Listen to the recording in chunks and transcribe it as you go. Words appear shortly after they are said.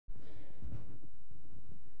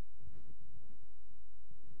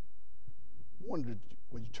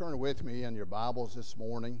would you turn with me in your Bibles this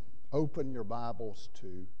morning? Open your Bibles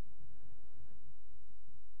to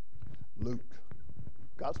Luke.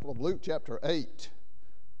 Gospel of Luke chapter 8.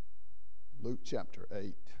 Luke chapter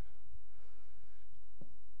 8.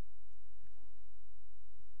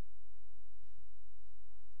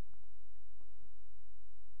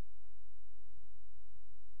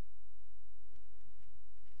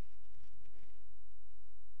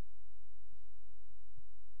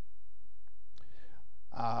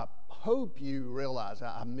 I hope you realize,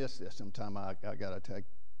 I miss this sometime. I got to take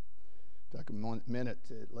a minute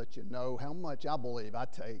to let you know how much I believe I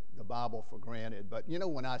take the Bible for granted. But you know,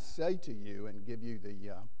 when I say to you and give you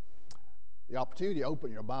the opportunity to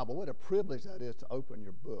open your Bible, what a privilege that is to open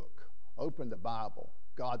your book, open the Bible,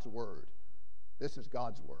 God's Word. This is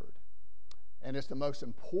God's Word. And it's the most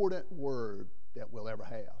important Word that we'll ever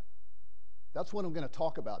have. That's what I'm going to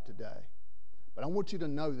talk about today. But I want you to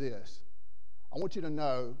know this. I want you to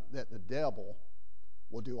know that the devil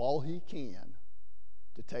will do all he can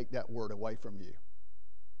to take that word away from you.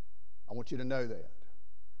 I want you to know that.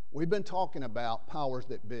 We've been talking about powers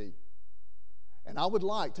that be. And I would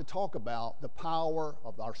like to talk about the power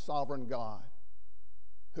of our sovereign God,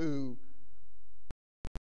 who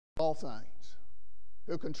all things,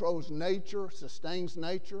 who controls nature, sustains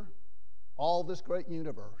nature, all this great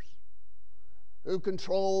universe, who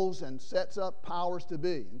controls and sets up powers to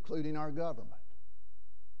be, including our government.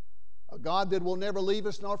 A God that will never leave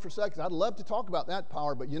us nor forsake us. I'd love to talk about that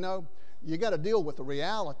power, but you know, you got to deal with the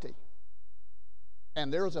reality.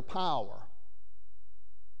 And there's a power.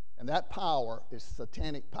 And that power is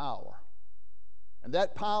satanic power. And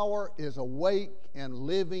that power is awake and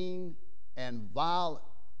living and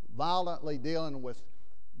violently dealing with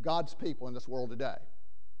God's people in this world today.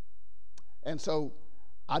 And so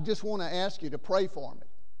I just want to ask you to pray for me.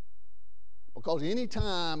 Because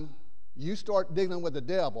anytime you start dealing with the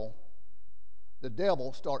devil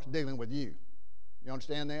starts dealing with you. You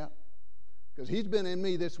understand that? Because he's been in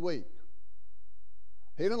me this week.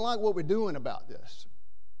 He didn't like what we're doing about this.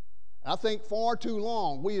 And I think far too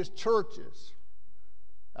long, we as churches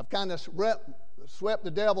have kind of swept the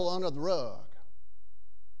devil under the rug.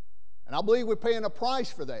 And I believe we're paying a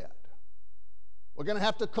price for that. We're going to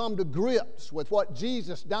have to come to grips with what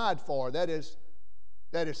Jesus died for. That is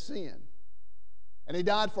sin. And he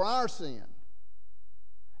died for our sin.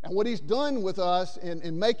 And what he's done with us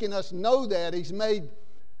in making us know that, he's made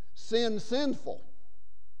sin sinful.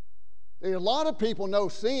 There are a lot of people know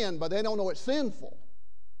sin, but they don't know it's sinful.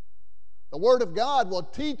 The Word of God will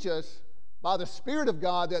teach us by the Spirit of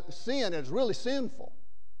God that sin is really sinful.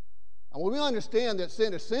 And when we understand that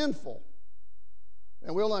sin is sinful,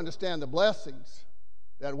 then we'll understand the blessings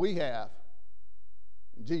that we have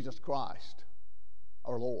in Jesus Christ,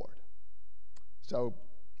 our Lord. So,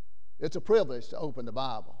 it's a privilege to open the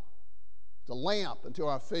Bible. It's a lamp unto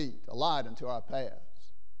our feet, a light unto our paths.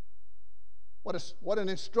 What an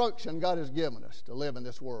instruction God has given us to live in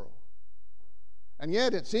this world. And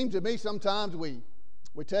yet it seems to me sometimes we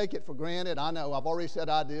take it for granted. I know I've already said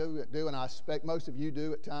I do, and I expect most of you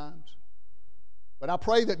do at times. But I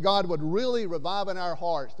pray that God would really revive in our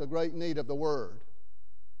hearts the great need of the Word.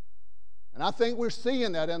 And I think we're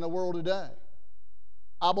seeing that in the world today.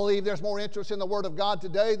 I believe there's more interest in the Word of God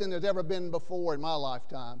today than there's ever been before in my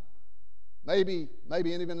lifetime. Maybe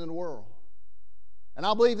even in the world. And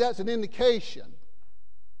I believe that's an indication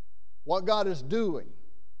what God is doing.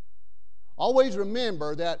 Always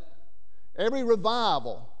remember that every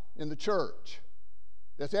revival in the church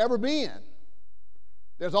that's ever been,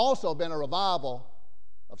 there's also been a revival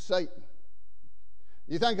of Satan.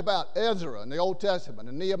 You think about Ezra in the Old Testament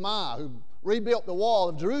and Nehemiah, who rebuilt the wall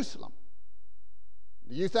of Jerusalem.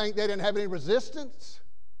 Do you think they didn't have any resistance?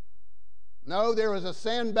 No, there was a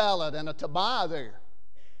Sanballat and a Tobiah there.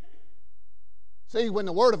 See, when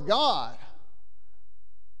the Word of God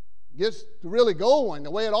gets to really going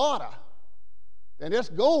the way it ought to, then it's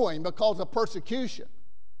going because of persecution.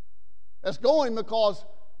 It's going because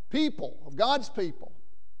people, of God's people,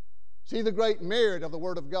 see the great merit of the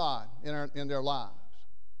Word of God in their lives.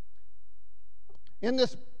 In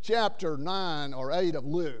this chapter 9 or 8 of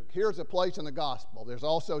Luke, here's a place in the gospel. There's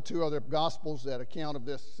also 2 other gospels that account of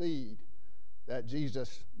this seed that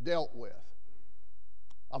Jesus dealt with,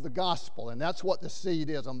 of the gospel. And that's what the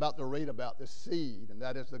seed is. I'm about to read about the seed, and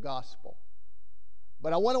that is the gospel.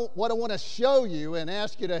 But what I want to show you and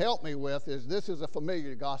ask you to help me with is, this is a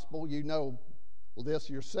familiar gospel. You know this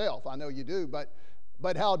yourself. I know you do.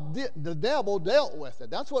 But how the devil dealt with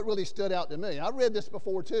it. That's what really stood out to me. I read this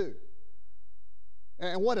before too.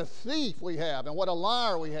 And what a thief we have, and what a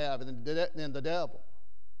liar we have in the devil.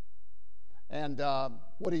 and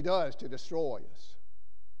what he does to destroy us.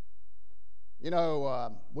 You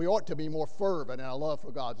know, we ought to be more fervent in our love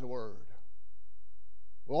for God's Word.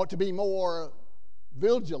 We ought to be more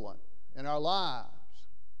vigilant in our lives,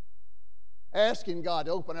 asking God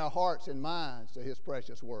to open our hearts and minds to His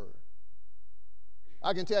precious Word.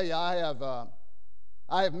 I can tell you, I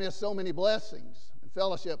have missed so many blessings and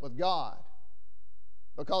fellowship with God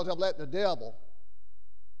because I've let the devil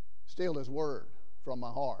steal His Word from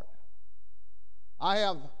my heart. I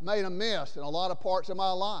have made a mess in a lot of parts of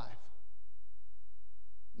my life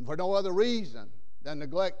for no other reason than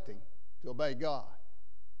neglecting to obey God.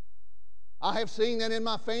 I have seen that in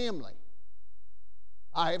my family.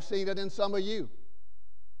 I have seen it in some of you.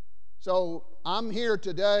 So I'm here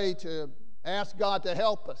today to ask God to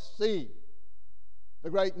help us see the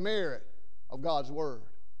great merit of God's Word.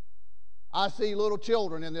 I see little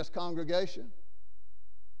children in this congregation.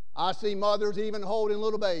 I see mothers even holding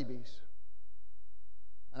little babies.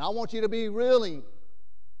 And I want you to be willing,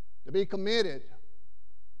 to be committed,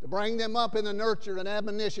 to bring them up in the nurture and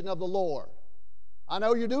admonition of the Lord. I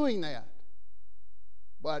know you're doing that.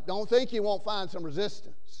 But don't think you won't find some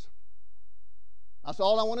resistance. That's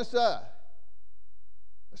all I want to say.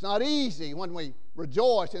 It's not easy when we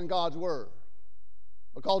rejoice in God's Word,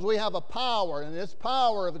 because we have a power, and this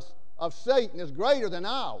power of Satan is greater than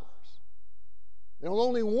ours. There's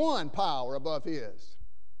only one power above his.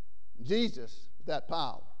 Jesus is that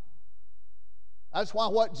power. That's why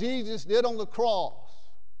what Jesus did on the cross,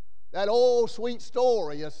 that old sweet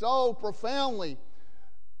story, is so profoundly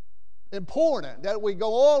important that we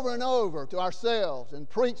go over and over to ourselves and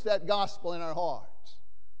preach that gospel in our hearts.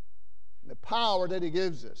 The power that He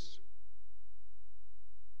gives us.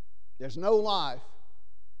 There's no life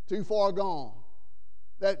too far gone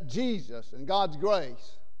that Jesus and God's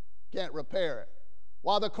grace can't repair it.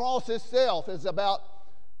 While the cross itself is about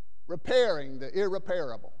repairing the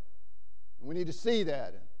irreparable. And we need to see that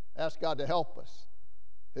and ask God to help us.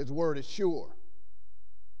 His Word is sure.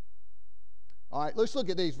 All right, let's look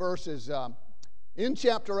at these verses in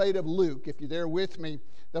chapter 8 of Luke, if you're there with me.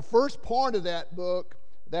 The first part of that book,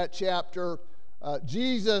 that chapter,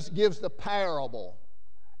 Jesus gives the parable.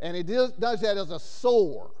 And He does that as a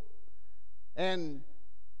sower. And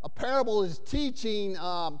a parable is teaching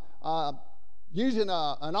using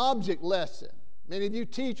an object lesson. Many of you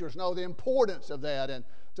teachers know the importance of that. And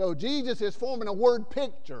so Jesus is forming a word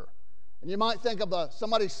picture. And you might think of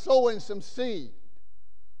somebody sowing some seed.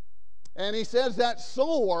 And He says that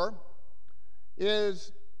sower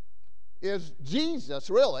is Jesus,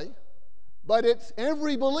 really. But it's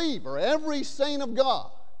every believer, every saint of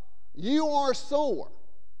God. You are a sower.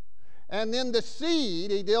 And then the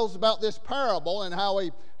seed, He deals about this parable and how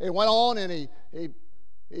he went on and he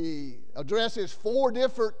addresses 4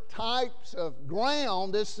 different types of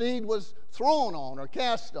ground this seed was thrown on or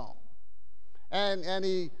cast on. And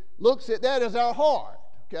He looks at that as our heart,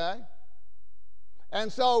 okay? And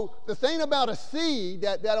so the thing about a seed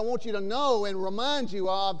that I want you to know and remind you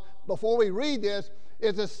of before we read this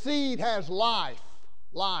is a seed has life.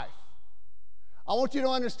 Life. I want you to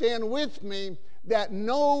understand with me that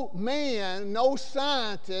no man, no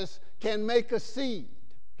scientist can make a seed,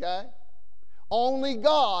 okay? Only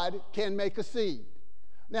God can make a seed.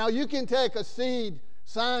 Now, you can take a seed,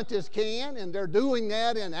 scientists can, and they're doing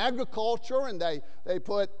that in agriculture, and they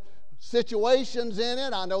put situations in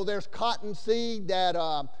it. I know there's cotton seed that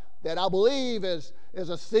I believe is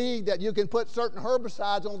a seed that you can put certain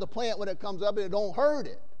herbicides on the plant when it comes up and it don't hurt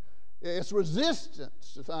it. It's resistant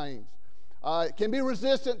to things. It can be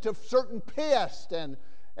resistant to certain pests and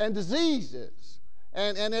diseases.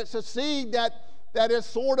 And it's a seed that has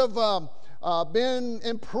sort of been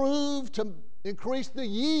improved to increase the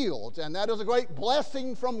yields. And that is a great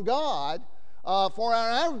blessing from God for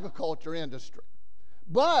our agriculture industry.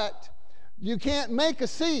 But you can't make a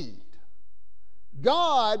seed.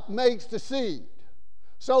 God makes the seed.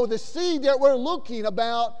 So the seed that we're looking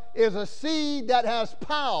about is a seed that has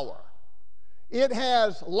power. It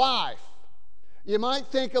has life. You might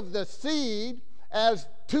think of the seed as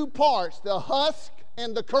 2 parts, the husk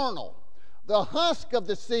and the kernel. The husk of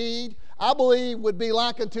the seed, I believe, would be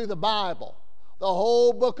likened to the Bible. The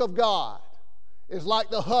whole book of God is like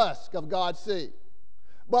the husk of God's seed.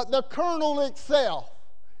 But the kernel itself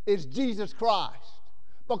is Jesus Christ,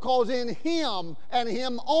 because in Him and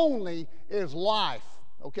Him only is life,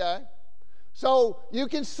 okay? So you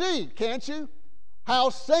can see, can't you, how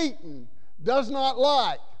Satan does not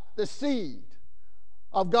like the seed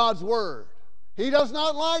of God's Word. He does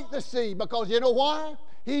not like the seed because you know why?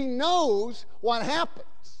 He knows what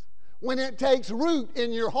happens when it takes root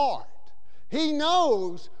in your heart. He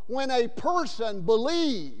knows when a person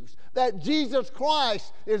believes that Jesus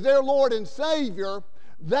Christ is their Lord and Savior,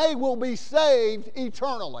 they will be saved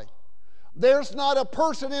eternally. There's not a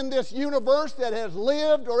person in this universe that has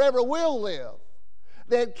lived or ever will live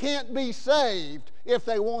that can't be saved if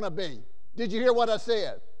they want to be. Did you hear what I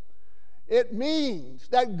said? It means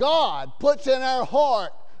that God puts in our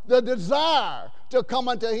heart the desire to come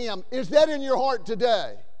unto Him. Is that in your heart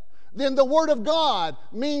today? Then the Word of God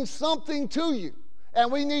means something to you. And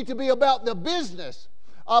we need to be about the business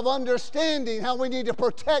of understanding how we need to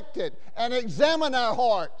protect it and examine our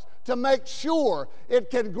hearts to make sure it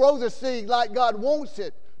can grow the seed like God wants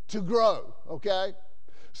it to grow, okay?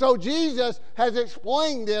 So Jesus has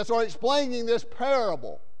explained this, or explaining this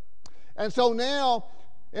parable. And so now,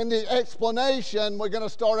 in the explanation, we're going to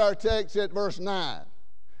start our text at verse 9.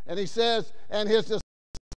 And he says, and his disciples,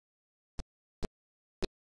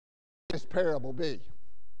 this parable be.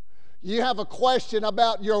 You have a question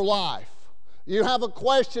about your life. You have a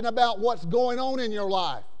question about what's going on in your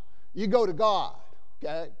life. You go to God,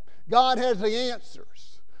 okay? God has the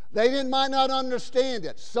answers. They might not understand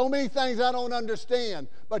it. So many things I don't understand.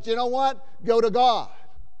 But you know what? Go to God.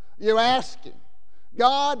 You're asking,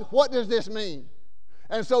 God, what does this mean?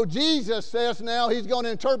 And so Jesus says now He's going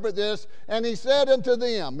to interpret this. And He said unto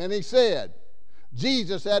them, and He said,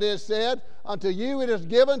 Jesus, that is, said, unto you it is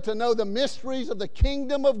given to know the mysteries of the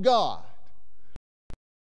kingdom of God.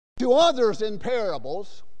 To others in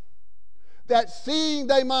parables, that seeing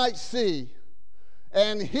they might see,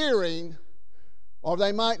 and hearing, or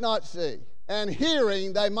they might not see, and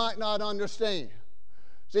hearing they might not understand.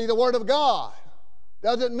 See, the Word of God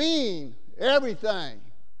doesn't mean everything,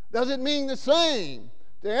 doesn't mean the same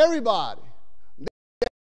to everybody.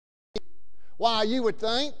 Why, you would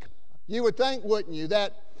think, wouldn't you,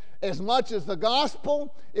 that as much as the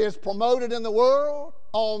gospel is promoted in the world,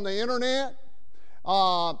 on the internet,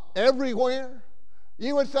 everywhere,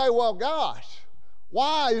 you would say, well, gosh,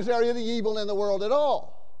 why is there any evil in the world at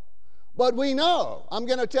all? But we know, I'm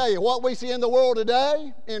going to tell you, what we see in the world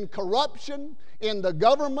today, in corruption, in the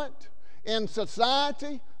government, in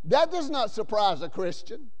society, that does not surprise a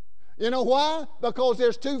Christian. You know why? Because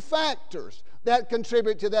there's two factors that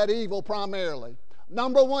contribute to that evil primarily.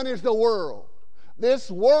 Number one is the world. This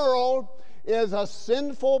world is a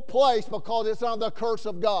sinful place because it's under the curse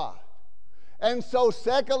of God. And so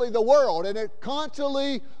secondly, the world, and it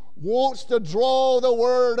constantly wants to draw the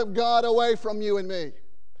Word of God away from you and me.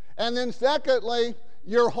 And then secondly,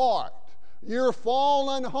 your heart, your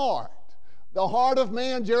fallen heart. The heart of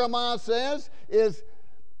man, Jeremiah says, is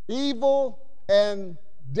evil and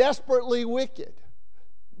desperately wicked.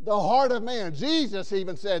 The heart of man. Jesus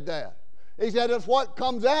even said that. He said it's what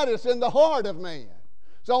comes at us in the heart of man.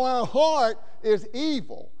 So our heart is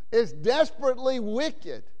evil. It's desperately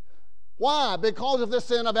wicked. Why? Because of the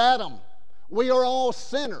sin of Adam. We are all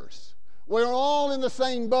sinners. We're all in the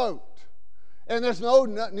same boat. And there's no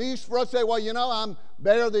use for us to say, well, you know, I'm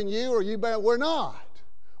better than you or you better. We're not.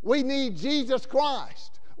 We need Jesus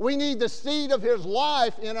Christ. We need the seed of His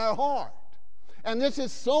life in our heart. And this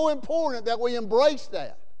is so important that we embrace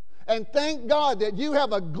that. And thank God that you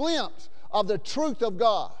have a glimpse of the truth of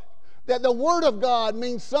God. That the Word of God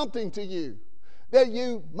means something to you. That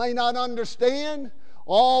you may not understand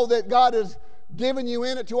all that God has given you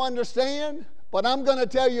in it to understand. But I'm going to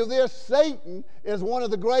tell you this, Satan is one of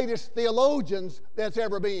the greatest theologians that's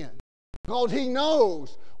ever been. Because he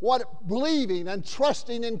knows what believing and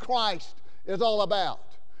trusting in Christ is all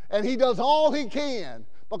about. And he does all he can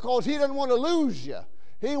because he doesn't want to lose you.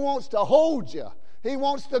 He wants to hold you. He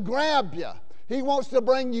wants to grab you. He wants to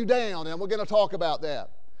bring you down. And we're going to talk about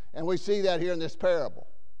that. And we see that here in this parable.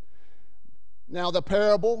 Now the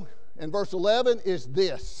parable in verse 11 is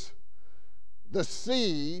this. The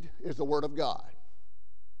seed is the Word of God.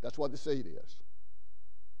 That's what the seed is.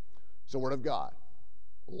 It's the Word of God.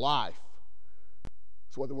 Life.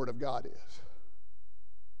 That's what the Word of God is.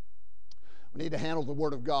 We need to handle the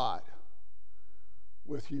Word of God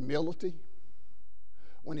with humility.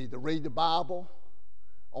 We need to read the Bible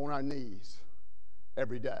on our knees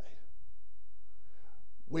every day.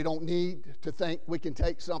 We don't need to think we can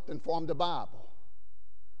take something from the Bible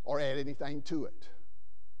or add anything to it.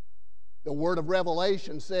 The word of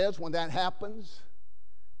Revelation says when that happens,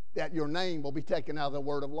 that your name will be taken out of the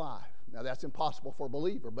word of life. Now that's impossible for a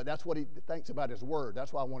believer, but that's what he thinks about his word.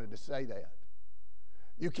 That's why I wanted to say that.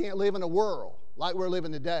 You can't live in a world like we're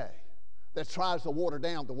living today that tries to water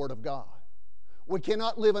down the word of God. We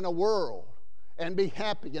cannot live in a world and be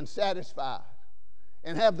happy and satisfied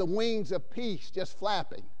and have the wings of peace just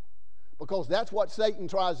flapping, because that's what Satan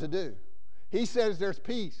tries to do. He says there's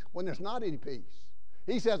peace when there's not any peace.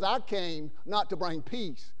 He says, I came not to bring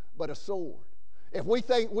peace, but a sword. If we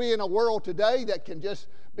think we in a world today that can just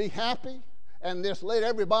be happy and just let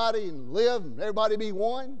everybody and live and everybody be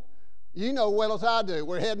one, you know well as I do,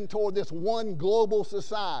 we're heading toward this one global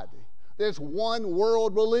society, this one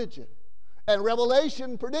world religion. And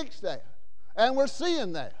Revelation predicts that. And we're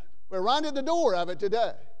seeing that. We're right at the door of it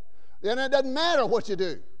today. Then it doesn't matter what you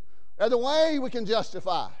do. There's a way we can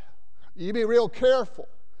justify. You be real careful,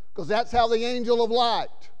 because that's how the angel of light,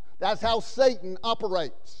 that's how Satan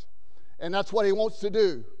operates. And that's what he wants to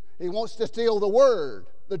do. He wants to steal the word,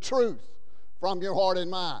 the truth, from your heart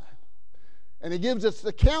and mind. And he gives us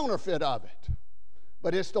the counterfeit of it.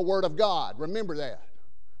 But it's the word of God. Remember that.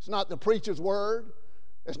 It's not the preacher's word.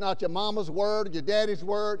 It's not your mama's word, your daddy's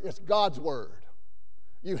word. It's God's word.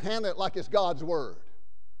 You handle it like it's God's word.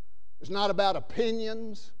 It's not about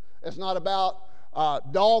opinions. It's not about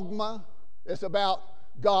dogma. It's about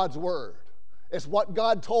God's word. It's what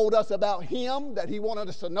God told us about him, that he wanted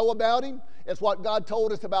us to know about him. It's what God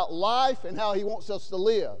told us about life and how he wants us to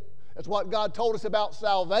live. It's what God told us about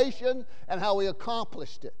salvation and how he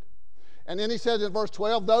accomplished it. And then he says in verse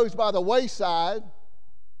 12, those by the wayside.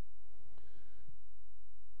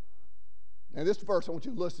 Now this verse, I want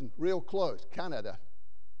you to listen real close, kind of the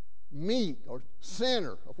meat or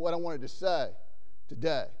center of what I wanted to say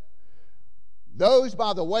today. Those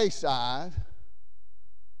by the wayside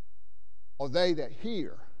are they that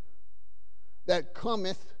hear, that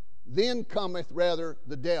then cometh rather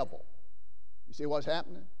the devil. You see what's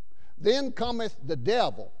happening? Then cometh the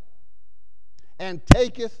devil and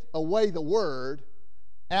taketh away the word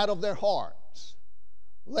out of their hearts,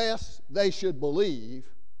 lest they should believe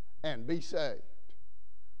and be saved.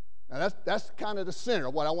 Now that's kind of the center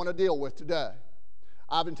of what I want to deal with today.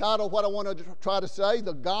 I've entitled what I want to try to say,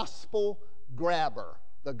 the gospel grabber.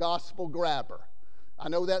 The gospel grabber. I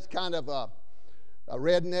know that's kind of a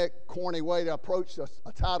redneck, corny way to approach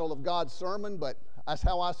a title of God's sermon, but that's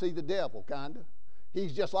how I see the devil, kind of.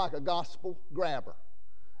 He's just like a gospel grabber.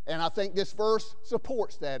 And I think this verse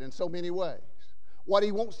supports that in so many ways. What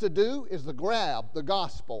he wants to do is to grab the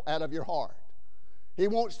gospel out of your heart. He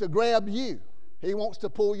wants to grab you. He wants to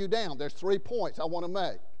pull you down. There's 3 points I want to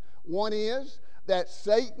make. One is that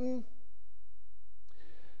Satan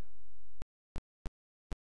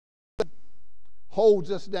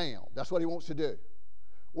holds us down. That's what he wants to do.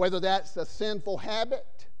 Whether that's a sinful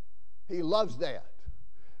habit, he loves that.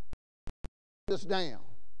 He holds us down.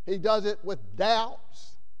 He does it with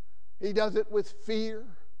doubts. He does it with fear.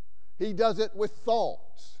 He does it with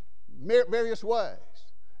thoughts. Various ways.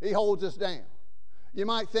 He holds us down. You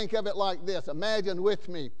might think of it like this. Imagine with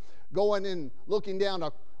me going and looking down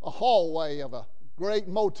a hallway of a great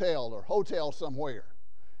motel or hotel somewhere.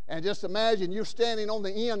 And just imagine you're standing on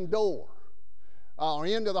the end door, or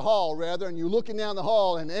end of the hall rather, and you're looking down the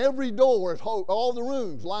hall, and every door is all the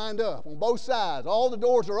rooms lined up on both sides. All the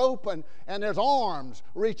doors are open, and there's arms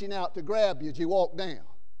reaching out to grab you as you walk down.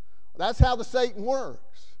 That's how the Satan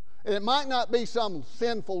works. And it might not be some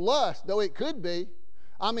sinful lust, though it could be.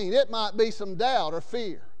 I mean, it might be some doubt or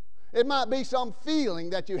fear. It might be some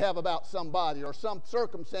feeling that you have about somebody or some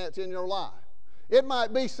circumstance in your life. It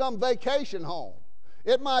might be some vacation home.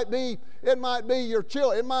 It might be your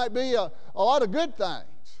children. It might be a lot of good things.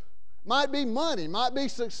 It might be money. It might be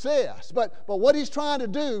success. But what he's trying to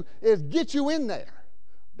do is get you in there.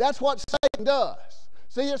 That's what Satan does.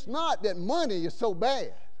 See, it's not that money is so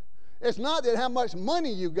bad. It's not that how much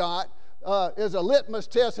money you got is a litmus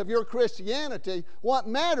test of your Christianity. What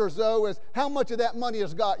matters, though, is how much of that money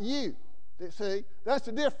has got you. You see, that's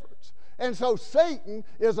the difference. And so Satan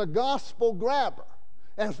is a gospel grabber.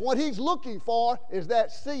 And what he's looking for is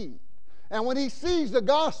that seed. And when he sees the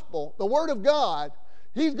gospel, the word of God,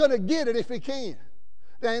 he's going to get it if he can.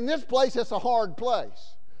 Now, in this place, it's a hard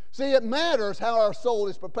place. See, it matters how our soul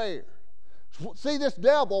is prepared. See, this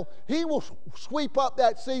devil, he will sweep up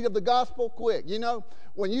that seed of the gospel quick. You know,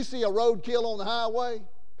 when you see a roadkill on the highway,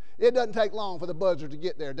 it doesn't take long for the buzzer to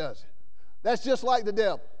get there, does it? That's just like the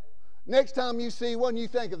devil. Next time you see one, you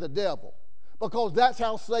think of the devil, because that's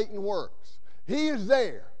how Satan works. He is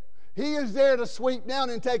there. He is there to sweep down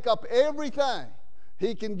and take up everything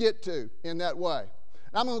he can get to in that way.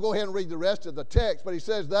 I'm going to go ahead and read the rest of the text, but he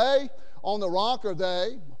says, they on the rock are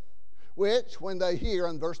they, which, when they hear,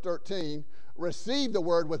 in verse 13, receive the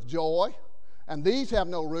word with joy, and these have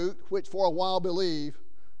no root, which for a while believe,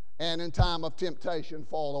 and in time of temptation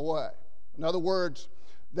fall away. In other words,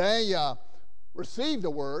 they receive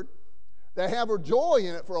the word, they have a joy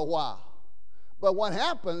in it for a while. But what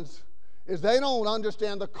happens is they don't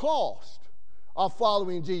understand the cost of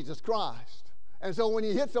following Jesus Christ. And so when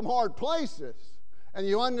you hit some hard places, and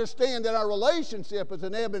you understand that our relationship is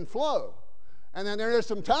an ebb and flow, and then there are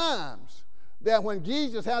some times that when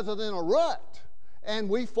Jesus has us in a rut and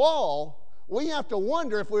we fall, we have to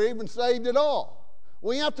wonder if we're even saved at all.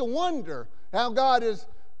 We have to wonder how God is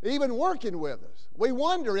even working with us. We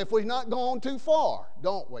wonder if we've not gone too far,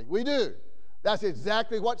 don't we? We do. That's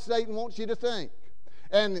exactly what Satan wants you to think.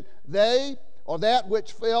 And they, or that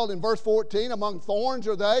which fell in verse 14, among thorns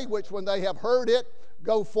are they, which when they have heard it,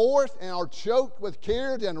 go forth and are choked with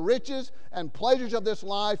cares and riches and pleasures of this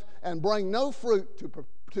life, and bring no fruit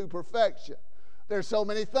to perfection. There's so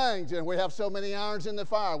many things, and we have so many irons in the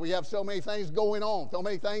fire. We have so many things going on, so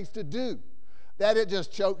many things to do, that it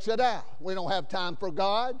just chokes it out. We don't have time for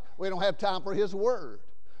God. We don't have time for His Word.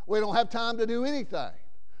 We don't have time to do anything.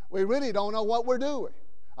 We really don't know what we're doing.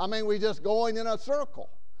 I mean, we're just going in a circle.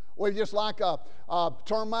 We're just like a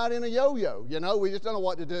termite in a yo-yo, you know. We just don't know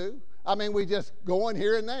what to do. I mean, we just going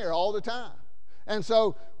here and there all the time. And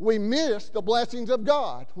so we miss the blessings of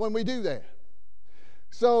God when we do that.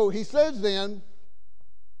 So he says then,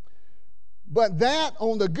 but that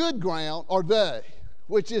on the good ground are they,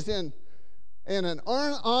 which is in an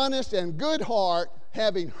honest and good heart,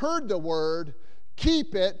 having heard the word,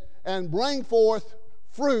 keep it, and bring forth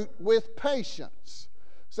fruit with patience.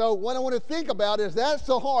 So what I want to think about is that's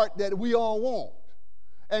the heart that we all want.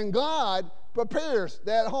 And God prepares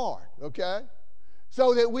that heart, okay?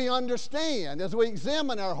 So that we understand, as we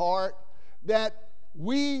examine our heart, that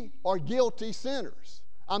we are guilty sinners.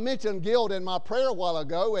 I mentioned guilt in my prayer a while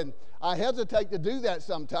ago, and I hesitate to do that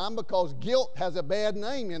sometime because guilt has a bad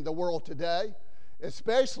name in the world today,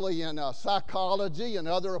 especially in psychology and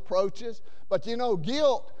other approaches. But you know,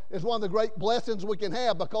 guilt is one of the great blessings we can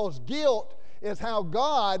have, because guilt is how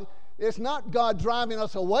God, it's not God driving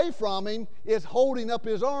us away from Him, it's holding up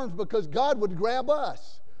His arms because God would grab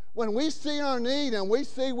us. When we see our need and we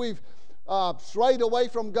see we've strayed away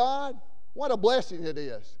from God, what a blessing it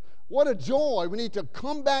is. What a joy. We need to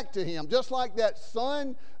come back to Him, just like that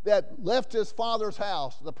son that left his father's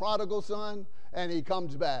house, the prodigal son, and he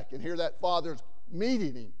comes back. And here that father's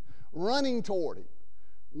meeting him, running toward him,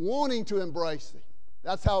 wanting to embrace him.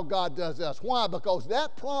 That's how God does us. Why? Because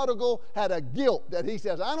that prodigal had a guilt that he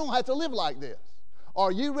says, I don't have to live like this.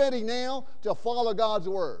 Are you ready now to follow God's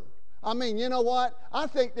word? I mean, you know what? I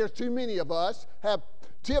think there's too many of us have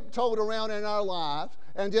tiptoed around in our life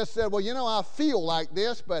and just said, well, you know, I feel like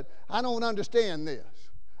this, but I don't understand this.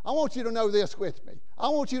 I want you to know this with me. I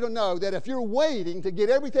want you to know that if you're waiting to get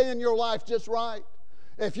everything in your life just right,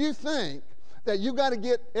 if you think that you got to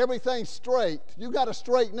get everything straight, you got to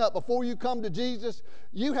straighten up before you come to Jesus,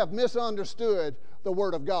 you have misunderstood the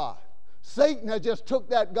Word of God. Satan has just took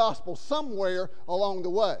that gospel somewhere along the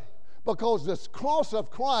way, because this cross of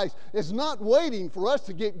Christ is not waiting for us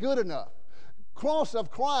to get good enough. Cross of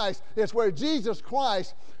Christ is where Jesus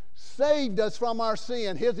Christ saved us from our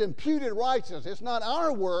sin, His imputed righteousness. It's not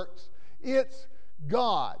our works, it's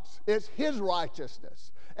God's. It's His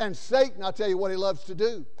righteousness. And Satan, I'll tell you what he loves to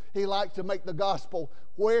do. He likes to make the gospel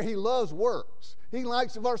where he loves works. He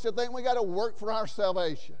likes for us to think we got to work for our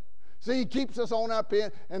salvation. See, he keeps us on our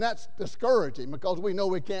pen, and that's discouraging because we know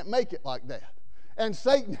we can't make it like that. And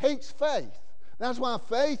Satan hates faith. That's why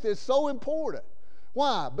faith is so important.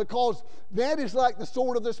 Why? Because that is like the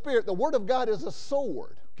sword of the Spirit. The Word of God is a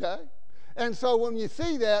sword, okay? And so when you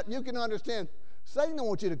see that, you can understand Satan don't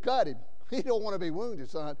want you to cut him. He don't want to be wounded,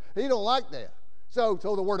 son. He don't like that. So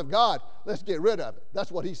the Word of God, let's get rid of it.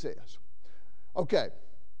 That's what he says. Okay.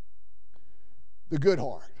 The good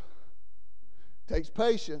heart takes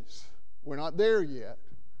patience. We're not there yet.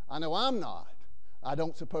 I know I'm not. I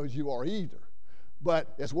don't suppose you are either.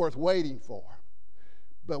 But it's worth waiting for.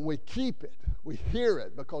 But we keep it. We hear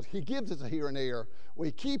it because he gives us a hearing ear.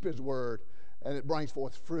 We keep his word, and it brings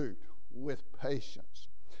forth fruit with patience.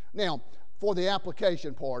 Now, for the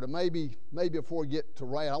application part, and maybe before we get to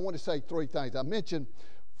Ray, I want to say three things. I mentioned,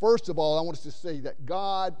 first of all, I want us to see that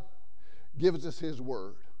God gives us his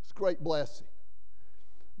word. It's a great blessing.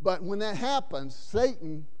 But when that happens,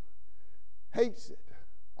 Satan hates it.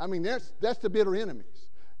 I mean, that's the bitter enemies.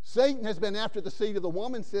 Satan has been after the seed of the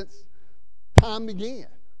woman since time began.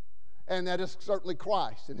 And that is certainly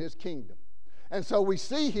Christ and his kingdom. And so we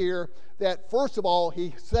see here that, first of all,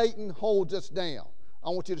 Satan holds us down. I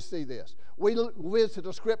want you to see this. We visited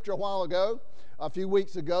a scripture a few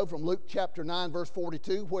weeks ago, from Luke chapter 9, verse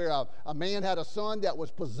 42, where a man had a son that was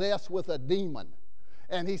possessed with a demon.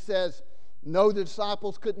 And he says, no, the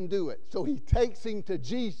disciples couldn't do it. So he takes him to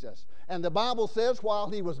Jesus. And the Bible says while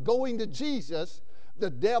he was going to Jesus, the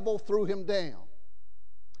devil threw him down.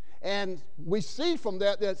 And we see from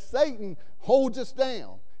that Satan holds us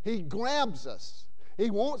down. He grabs us. He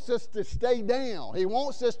wants us to stay down. He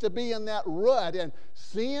wants us to be in that rut. And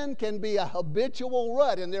sin can be a habitual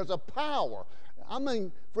rut, and there's a power. I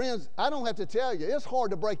mean, friends, I don't have to tell you, it's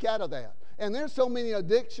hard to break out of that. And there's so many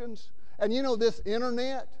addictions. And you know, this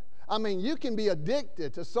internet, I mean, you can be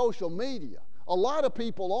addicted to social media. A lot of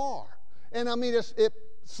people are. And I mean,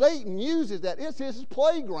 Satan uses that. It's his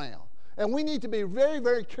playground. And we need to be very,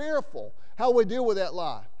 very careful how we deal with that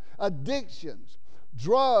life. Addictions,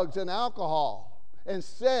 drugs and alcohol, and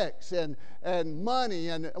sex and money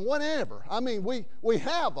and whatever. I mean, we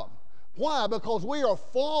have them. Why? Because we are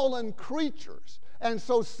fallen creatures. And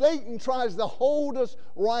so Satan tries to hold us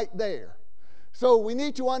right there. So we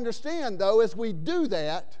need to understand, though, as we do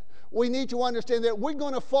that, we need to understand that we're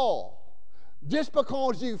going to fall. Just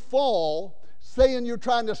because you fall, saying you're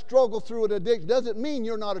trying to struggle through an addiction, doesn't mean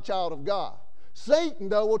you're not a child of God. Satan,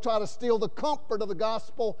 though, will try to steal the comfort of the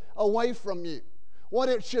gospel away from you. What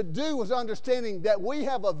it should do is understanding that we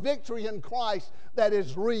have a victory in Christ that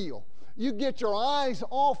is real. You get your eyes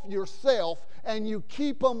off yourself and you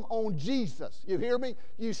keep them on Jesus. You hear me?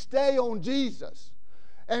 You stay on Jesus.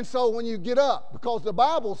 And so when you get up, because the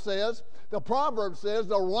Bible says, the proverb says,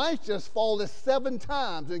 the righteous falleth 7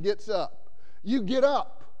 times and gets up. You get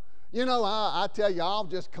up. You know, I tell you, I'll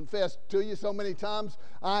just confess to you so many times,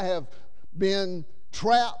 I have been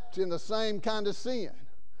trapped in the same kind of sin.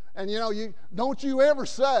 And you know, don't you ever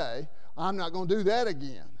say, I'm not going to do that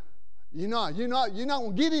again. You're not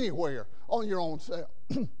going to get anywhere on your own self.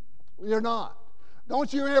 You're not.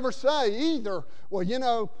 Don't you ever say either, well, you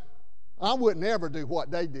know, I wouldn't ever do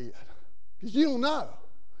what they did. Because you don't know.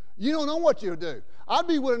 You don't know what you'll do. I'd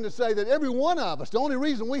be willing to say that every one of us, the only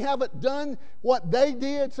reason we haven't done what they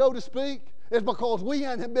did, so to speak, is because we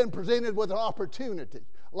hadn't been presented with an opportunity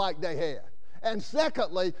like they had. And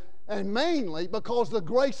secondly, and mainly, because the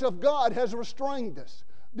grace of God has restrained us.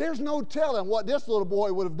 There's no telling what this little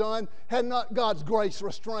boy would have done had not God's grace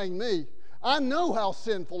restrained me. I know how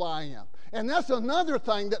sinful I am. And that's another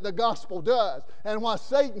thing that the gospel does, and why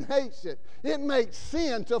Satan hates it. It makes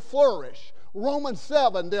sin to flourish. Romans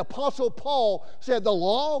 7, the Apostle Paul said the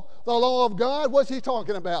law of God, what's he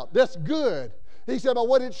talking about? That's good. He said, but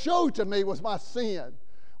what it showed to me was my sin.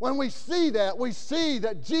 When we see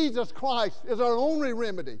that Jesus Christ is our only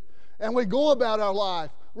remedy. And we go about our life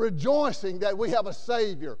rejoicing that we have a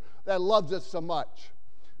Savior that loves us so much.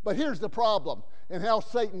 But here's the problem in how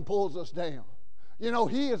Satan pulls us down. You know,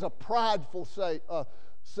 he is a prideful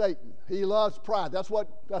Satan. He loves pride. That's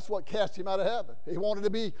what cast him out of heaven. He wanted to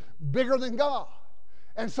be bigger than God.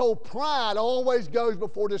 And so pride always goes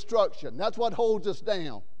before destruction. That's what holds us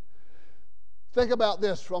down. Think about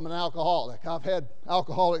this from an alcoholic. I've had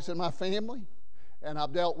alcoholics in my family, and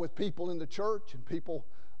I've dealt with people in the church and people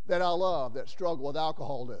that I love that struggle with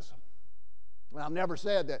alcoholism. And I've never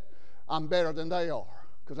said that I'm better than they are,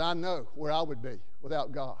 because I know where I would be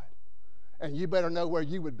without God. And you better know where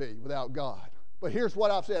you would be without God. But here's what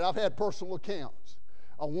I've said. I've had personal accounts.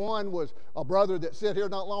 One was a brother that sat here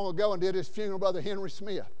not long ago and did his funeral, Brother Henry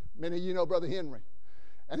Smith. Many of you know Brother Henry.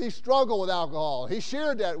 And he struggled with alcohol. He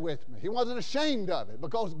shared that with me. He wasn't ashamed of it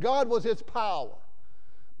because God was his power.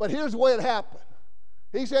 But here's the way it happened.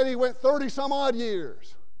 He said he went 30 some odd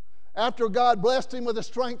years after God blessed him with the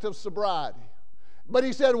strength of sobriety. But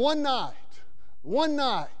he said one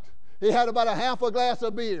night, he had about a half a glass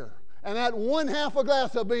of beer. And that one half a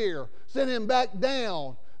glass of beer sent him back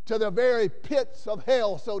down to the very pits of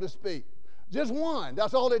hell, so to speak. Just one.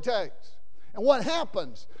 That's all it takes. And what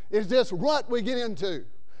happens is this rut we get into,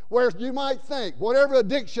 where you might think, whatever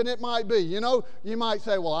addiction it might be, you know, you might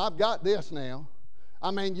say, well, I've got this now. I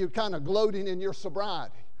mean, you're kind of gloating in your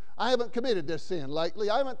sobriety. I haven't committed this sin lately.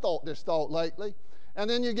 I haven't thought this thought lately. And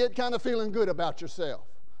then you get kind of feeling good about yourself.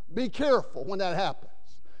 Be careful when that happens.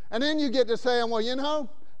 And then you get to saying, well, you know,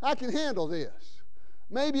 I can handle this.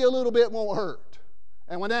 Maybe a little bit won't hurt.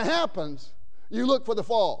 And when that happens, you look for the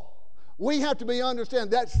fall. We have to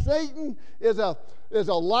understand that Satan is a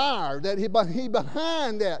liar. That he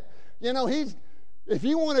behind that. You know, if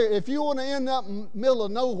you want to end up in the middle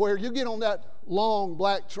of nowhere, you get on that long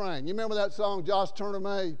black train. You remember that song Josh Turner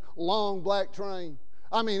made, Long Black Train?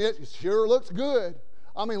 I mean, it sure looks good.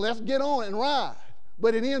 I mean, let's get on it and ride.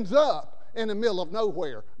 But it ends up in the middle of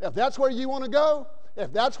nowhere. If that's where you want to go,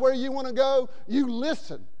 you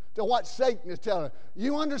listen to what Satan is telling you.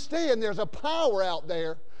 You understand there's a power out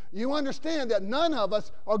there. You understand that none of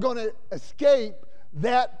us are going to escape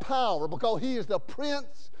that power because he is the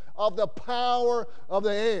prince of the power of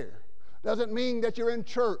the air. Doesn't mean that you're in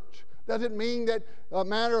church. Doesn't mean that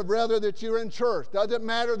that you're in church. Doesn't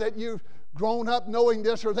matter that you've grown up knowing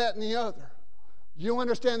this or that and the other. You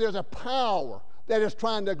understand there's a power that is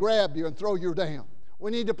trying to grab you and throw you down. We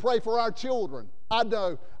need to pray for our children. I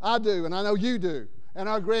do, and I know you do, and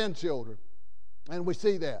our grandchildren. And we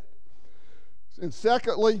see that. And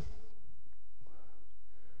secondly,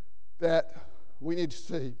 that we need to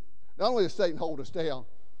see, not only does Satan hold us down,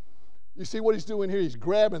 you see what he's doing here? He's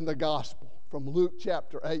grabbing the gospel from Luke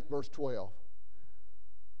chapter 8, verse 12.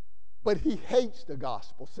 But he hates the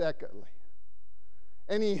gospel, secondly.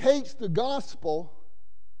 And he hates the gospel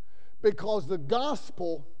because the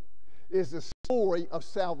gospel is the story of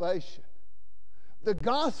salvation. The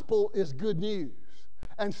gospel is good news.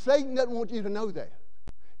 And Satan doesn't want you to know that.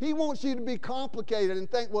 He wants you to be complicated and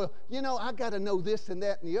think, well, you know, I got to know this and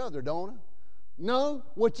that and the other, don't I? No,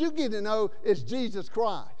 what you get to know is Jesus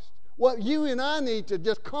Christ. What you and I need to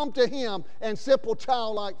just come to him in simple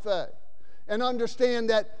childlike faith and understand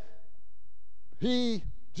that he,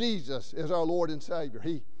 Jesus, is our Lord and Savior.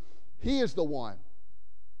 He is the one.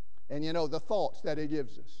 And you know, the thoughts that he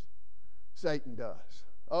gives us, Satan does.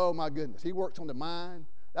 Oh my goodness, he works on the mind.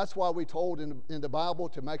 That's why we told in the Bible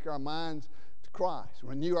to make our minds to Christ,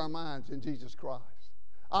 renew our minds in Jesus Christ.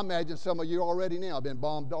 I imagine some of you already now have been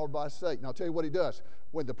bombarded by Satan. I'll tell you what he does.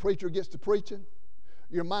 When the preacher gets to preaching,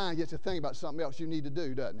 your mind gets to think about something else you need to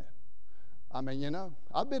do, doesn't it? I mean, you know,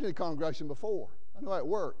 I've been in a congregation before. I know how it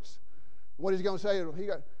works. What he's going to say,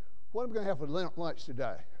 what am I going to have for lunch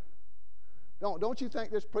today? Don't you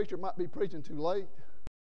think this preacher might be preaching too late?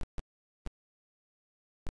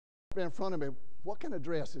 In front of me, what kind of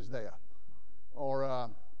dress is that? Or,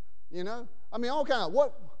 you know, I mean, all kind of,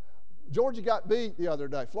 what, Georgia got beat the other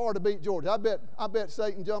day. Florida beat Georgia. I bet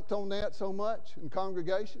Satan jumped on that so much in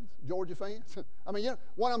congregations, Georgia fans. I mean, you know,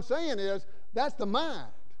 what I'm saying is, that's the mind.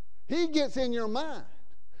 He gets in your mind.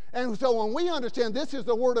 And so when we understand this is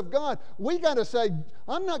the Word of God, we got to say,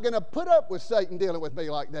 I'm not going to put up with Satan dealing with me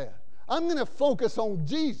like that. I'm going to focus on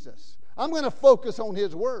Jesus. I'm going to focus on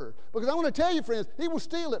His Word. Because I want to tell you, friends, he will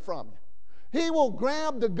steal it from you. He will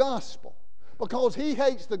grab the gospel because he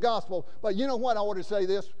hates the gospel. But you know what? I want to say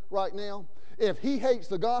this right now. If he hates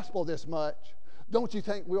the gospel this much, don't you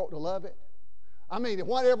think we ought to love it? I mean, if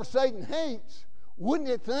whatever Satan hates, wouldn't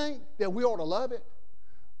it think that we ought to love it?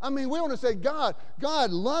 I mean, we want to say God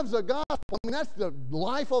loves the gospel. I mean, that's the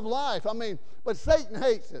life of life. I mean, but Satan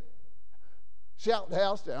hates it. Shout the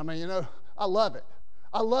house down. I mean, you know, I love it.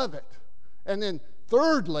 I love it. And then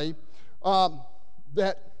thirdly,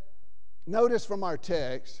 that notice from our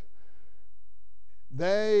text,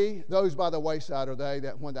 those by the wayside are they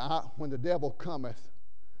that when the devil cometh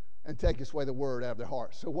and taketh away the word out of their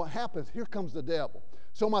hearts. So what happens? Here comes the devil.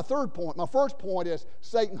 So my first point is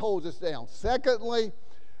Satan holds us down. Secondly,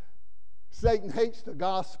 Satan hates the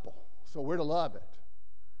gospel, so we're to love it.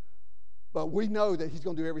 But we know that he's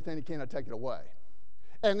going to do everything he can to take it away.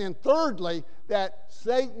 And then thirdly, that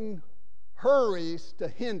Satan hurries to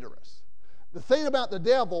hinder us. The thing about the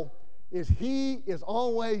devil is he is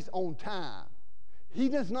always on time. He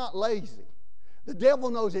is not lazy. The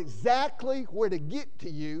devil knows exactly where to get to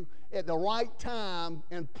you at the right time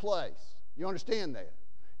and place. You understand that?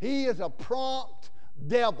 He is a prompt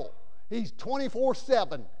devil. He's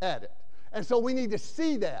 24/7 at it. And so we need to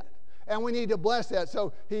see that, and we need to bless that.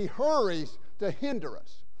 So he hurries to hinder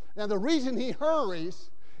us. Now the reason he hurries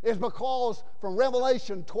is because from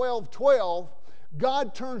Revelation 12:12,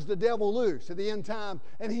 God turns the devil loose at the end time,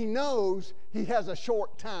 and he knows he has a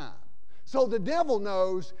short time. So the devil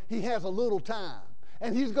knows he has a little time,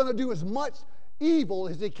 and he's going to do as much evil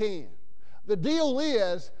as he can. The deal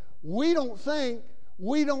is, we think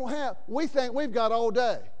we've got all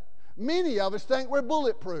day. Many of us think we're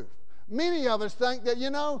bulletproof. Many of us think that, you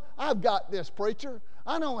know, I've got this, preacher.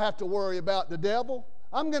 I don't have to worry about the devil.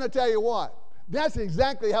 I'm going to tell you what, that's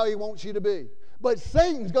exactly how he wants you to be. But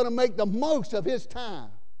Satan's going to make the most of his time.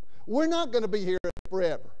 We're not going to be here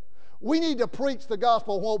forever. We need to preach the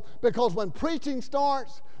gospel, because when preaching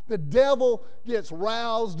starts, the devil gets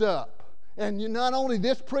roused up. And not only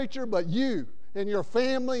this preacher, but you and your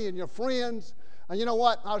family and your friends. And you know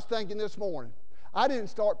what? I was thinking this morning, I didn't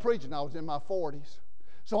start preaching, I was in my 40s.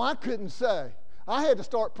 So I couldn't say. I had to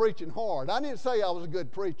start preaching hard. I didn't say I was a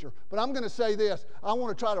good preacher, but I'm going to say this. I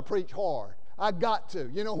want to try to preach hard. I got to.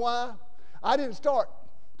 You know why? I didn't start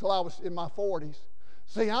till I was in my 40s.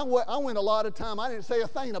 See, I went a lot of time. I didn't say a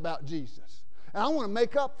thing about Jesus. And I want to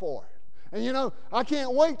make up for it. And you know, I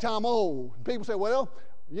can't wait till I'm old. And people say, well,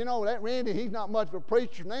 you know, that Randy, he's not much of a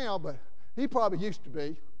preacher now, but he probably used to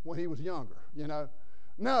be when he was younger, you know.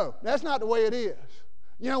 No, that's not the way it is.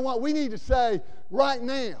 You know what? We need to say right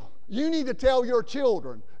now, you need to tell your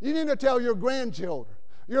children, you need to tell your grandchildren,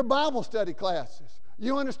 your Bible study classes.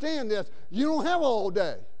 You understand this? You don't have all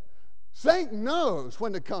day. Satan knows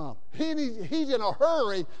when to come. He's in a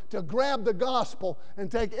hurry to grab the gospel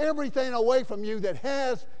and take everything away from you that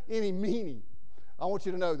has any meaning. I want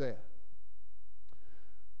you to know that.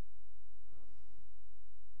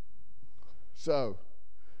 So,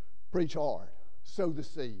 preach hard. Sow the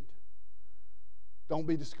seed. Don't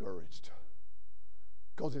be discouraged,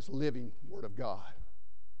 because it's living Word of God.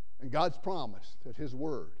 And God's promised that His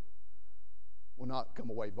Word will not come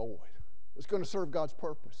away void. It's going to serve God's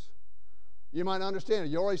purpose. You might understand it.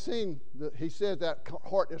 You've already seen that He says that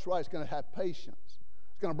heart that's right is going to have patience.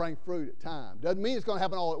 It's going to bring fruit at time. Doesn't mean it's going to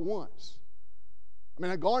happen all at once. I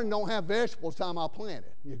mean, a garden don't have vegetables time I plant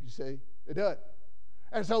it. You see, it doesn't.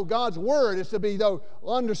 And so God's Word is to be, though,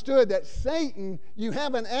 understood that Satan, you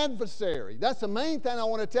have an adversary. That's the main thing I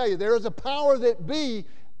want to tell you. There is a power that be,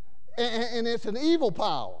 and it's an evil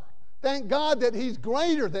power. Thank God that He's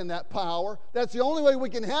greater than that power. That's the only way we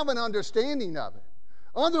can have an understanding of it.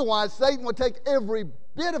 Otherwise, Satan would take every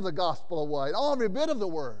bit of the gospel away, every bit of the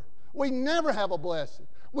Word. We'd never have a blessing.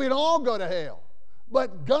 We'd all go to hell.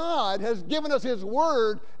 But God has given us His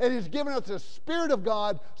Word, and He's given us the Spirit of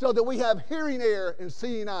God so that we have hearing ear and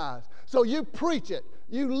seeing eyes. So you preach it.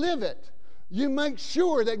 You live it. You make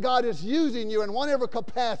sure that God is using you in whatever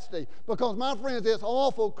capacity, because, my friends, it's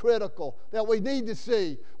awful critical that we need to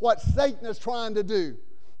see what Satan is trying to do.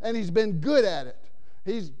 And he's been good at it.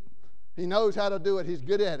 He knows how to do it. He's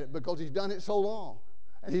good at it because he's done it so long.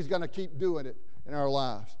 And he's going to keep doing it in our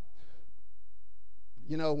lives.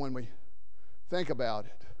 You know, when we think about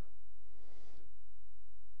it,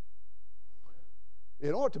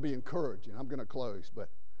 it ought to be encouraging. I'm going to close, but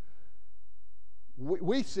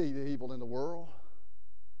we see the evil in the world.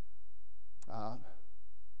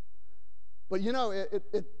 But you know,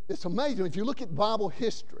 it's amazing. If you look at Bible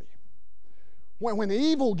history, when the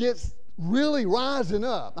evil gets really rising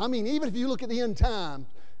up, I mean, even if you look at the end time,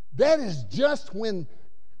 that is just when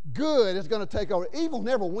good is going to take over. Evil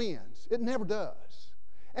never wins. It never does.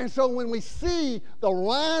 And so when we see the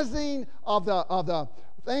rising of the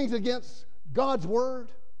things against God's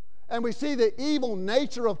Word, and we see the evil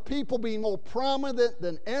nature of people being more prominent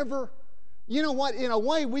than ever, you know what? In a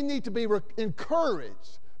way, we need to be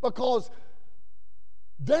encouraged, because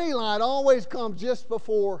daylight always comes just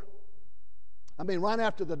before, right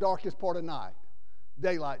after the darkest part of night.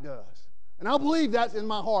 Daylight does. And I believe that's in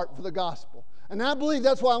my heart for the gospel. And I believe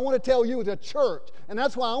that's why I want to tell you as a church, and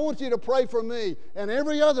that's why I want you to pray for me and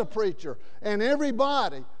every other preacher and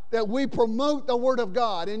everybody, that we promote the Word of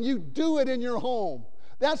God, and you do it in your home.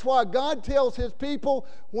 That's why God tells His people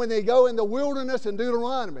when they go in the wilderness in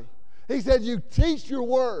Deuteronomy, He said, you teach your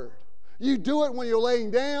Word. You do it when you're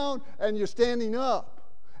laying down and you're standing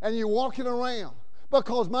up and you're walking around.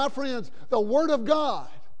 Because, my friends, the Word of God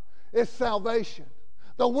is salvation.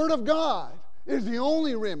 The Word of God is the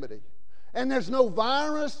only remedy. And there's no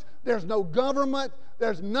virus, there's no government,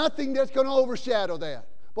 there's nothing that's going to overshadow that.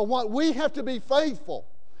 But what we have to be faithful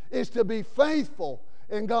is to be faithful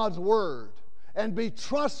in God's Word and be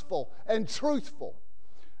trustful and truthful.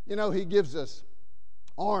 You know, He gives us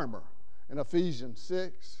armor in Ephesians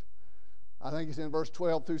 6. I think it's in verse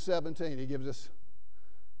 12 through 17. He gives us,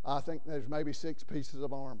 I think there's maybe 6 pieces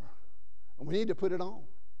of armor. And we need to put it on.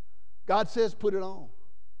 God says put it on.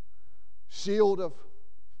 Shield of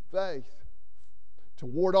faith to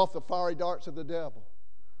ward off the fiery darts of the devil.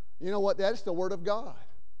 You know what? That's the Word of God.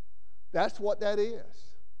 That's what that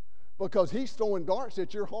is. Because He's throwing darts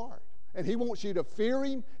at your heart. And He wants you to fear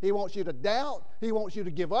Him. He wants you to doubt. He wants you to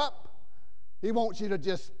give up. He wants you to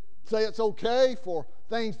just say it's okay for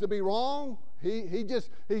things to be wrong.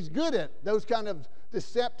 He's good at those kind of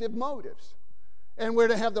deceptive motives. And we're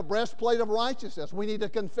to have the breastplate of righteousness. We need to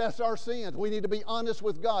confess our sins. We need to be honest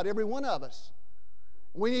with God, every one of us.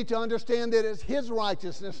 We need to understand that it's His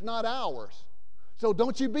righteousness, not ours. So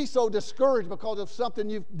don't you be so discouraged because of something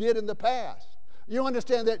you did in the past. You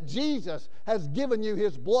understand that Jesus has given you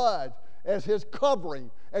His blood as His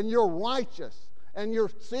covering, and you're righteous, and your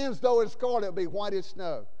sins, though as scarlet, be white as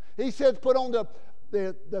snow. He says put on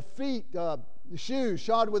the feet, the shoes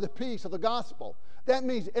shod with the peace of the gospel. That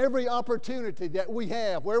means every opportunity that we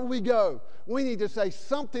have, wherever we go, we need to say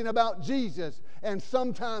something about Jesus, and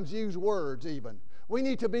sometimes use words even. We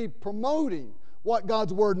need to be promoting what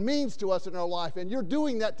God's Word means to us in our life, and you're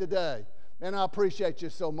doing that today, and I appreciate you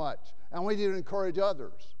so much. And we need to encourage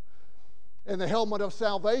others. And the helmet of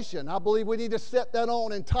salvation, I believe we need to set that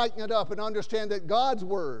on and tighten it up and understand that God's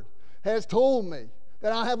Word has told me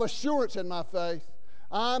that I have assurance in my faith.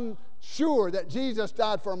 I'm sure that Jesus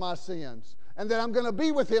died for my sins and that I'm going to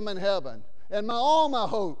be with Him in heaven. And all my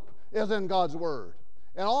hope is in God's Word.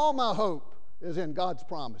 And all my hope is in God's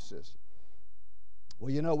promises.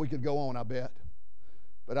 Well, you know, we could go on, I bet.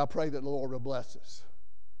 But I pray that the Lord will bless us.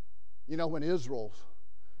 You know, when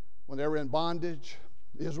they were in bondage,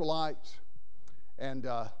 the Israelites, and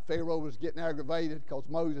Pharaoh was getting aggravated because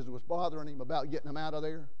Moses was bothering him about getting them out of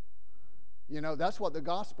there. You know, that's what the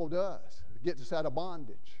gospel does. It gets us out of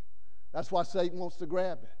bondage. That's why Satan wants to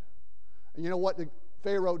grab it. And you know what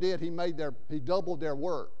Pharaoh did? He doubled their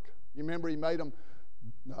work. You remember he made them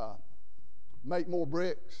make more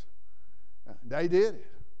bricks. They did it.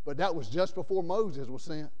 But that was just before Moses was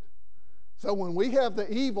sent. So when we have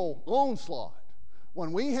the evil onslaught,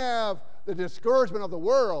 when we have the discouragement of the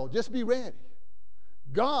world, just be ready.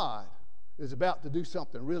 God is about to do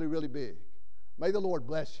something really, really big. May the Lord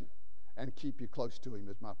bless you and keep you close to Him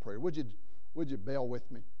is my prayer. Would you bow with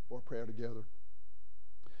me for a prayer together?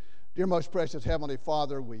 Dear most precious Heavenly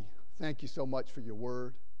Father, we thank you so much for your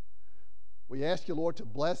word. We ask you, Lord, to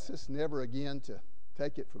bless us, never again to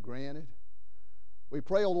take it for granted. We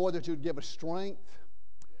pray, oh Lord, that you would give us strength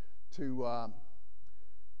to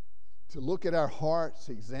look at our hearts,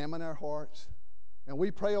 examine our hearts. And we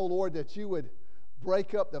pray, oh Lord, that you would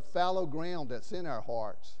break up the fallow ground that's in our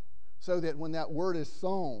hearts so that when that word is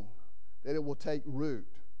sown, that it will take root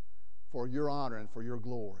for your honor and for your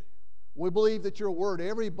glory. We believe that your word,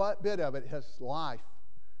 every bit of it, has life,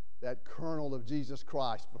 that kernel of Jesus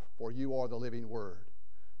Christ, for you are the living word.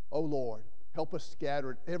 Oh Lord, help us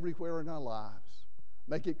scatter it everywhere in our lives.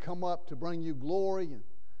 Make it come up to bring you glory and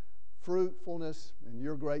fruitfulness in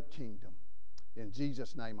your great kingdom. In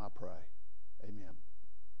Jesus' name I pray. Amen.